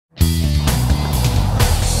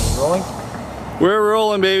Rolling? We're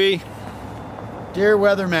rolling, baby. Dear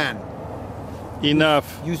weatherman,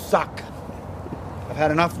 Enough. you suck. I've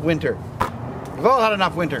had enough winter. We've all had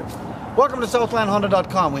enough winter. Welcome to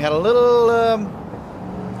SouthlandHonda.com. We had a little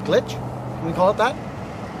glitch. Can we call it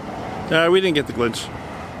that? We didn't get the glitch.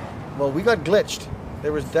 Well, we got glitched.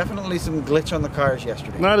 There was definitely some glitch on the cars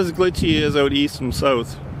yesterday. Not as glitchy as out east and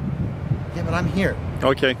south. Yeah, but I'm here.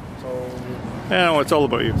 Okay. So I know, it's all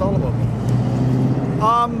about you. it's all about me.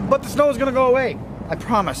 But the snow is going to go away. I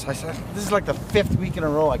promise. This is like the 5th week in a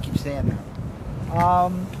row I keep saying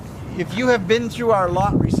that. If you have been through our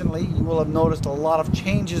lot recently, you will have noticed a lot of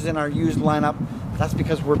changes in our used lineup. That's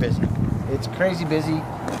because we're busy. It's crazy busy,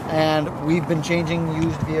 and we've been changing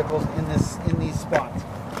used vehicles in these spots.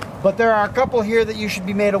 But there are a couple here that you should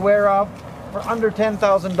be made aware of. For under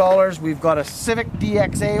 $10,000, we've got a Civic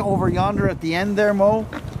DXA over yonder at the end there, Mo.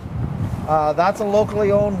 That's a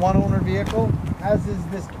locally owned one-owner vehicle, as is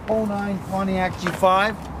this 09 Pontiac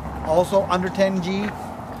G5, also under 10G.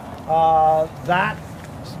 That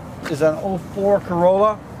is an 04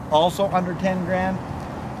 Corolla, also under 10 grand.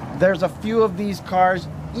 There's a few of these cars,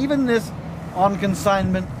 even this on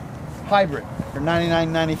consignment hybrid for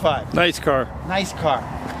 $99.95. Nice car. Nice car.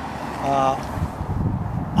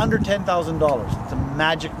 Under $10,000. It's a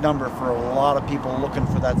magic number for a lot of people looking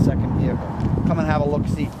for that second vehicle. Come and have a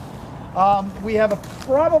look-see. We have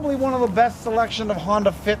probably one of the best selection of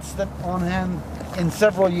Honda Fits that on hand in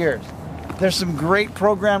several years. There's some great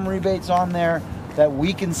program rebates on there that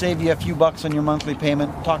we can save you a few bucks on your monthly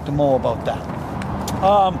payment. Talk to Mo about that.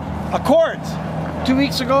 Accords. 2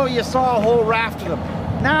 weeks ago you saw a whole raft of them.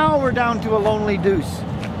 Now we're down to a lonely deuce.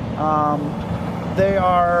 They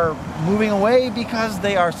are moving away because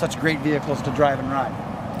they are such great vehicles to drive and ride.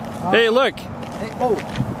 Hey, look. Hey, oh,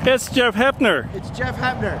 It's Jeff Hepner. it's Jeff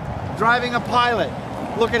Hepner driving a Pilot.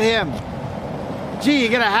 Look at him. Gee, you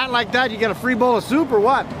get a hat like that, you get a free bowl of soup or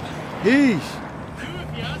what? Yeesh.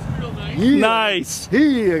 Yeah. Nice.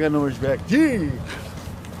 Hey, I got no respect. Gee.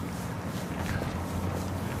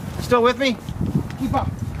 Still with me? Keep up.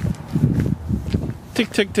 Tick,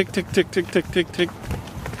 tick, tick, tick, tick, tick, tick, tick, tick.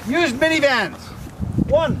 Used minivans.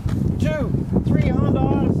 1, 2, 3 Honda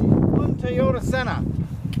Odyssey. 1 Toyota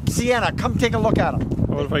Sienna. Come take a look at them.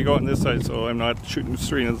 What if I go on this side so I'm not shooting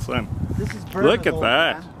straight in the sun? This is Burv. Look at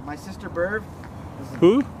that. My sister Burv. This is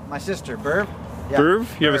Who? my sister Burv. Yeah,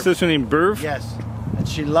 Burv? You have a Burv. sister named Burv? Yes. And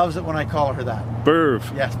she loves it when I call her that. Burv.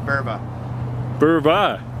 Yes, Burva.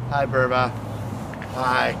 Burva. Hi, Burva.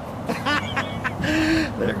 Hi.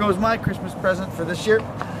 There goes my Christmas present for this year.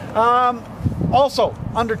 Also,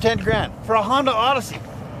 under 10 grand for a Honda Odyssey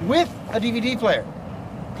with a DVD player.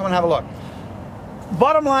 Come and have a look.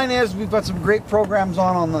 Bottom line is we've got some great programs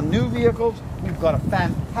on the new vehicles. We've got a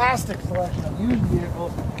fantastic selection of used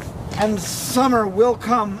vehicles. And summer will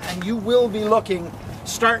come and you will be looking.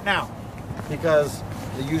 Start now because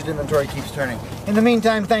the used inventory keeps turning. In the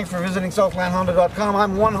meantime, thanks for visiting SouthlandHonda.com.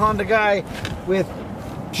 I'm one Honda guy with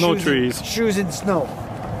No trees. shoes in snow.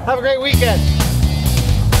 Have a great weekend.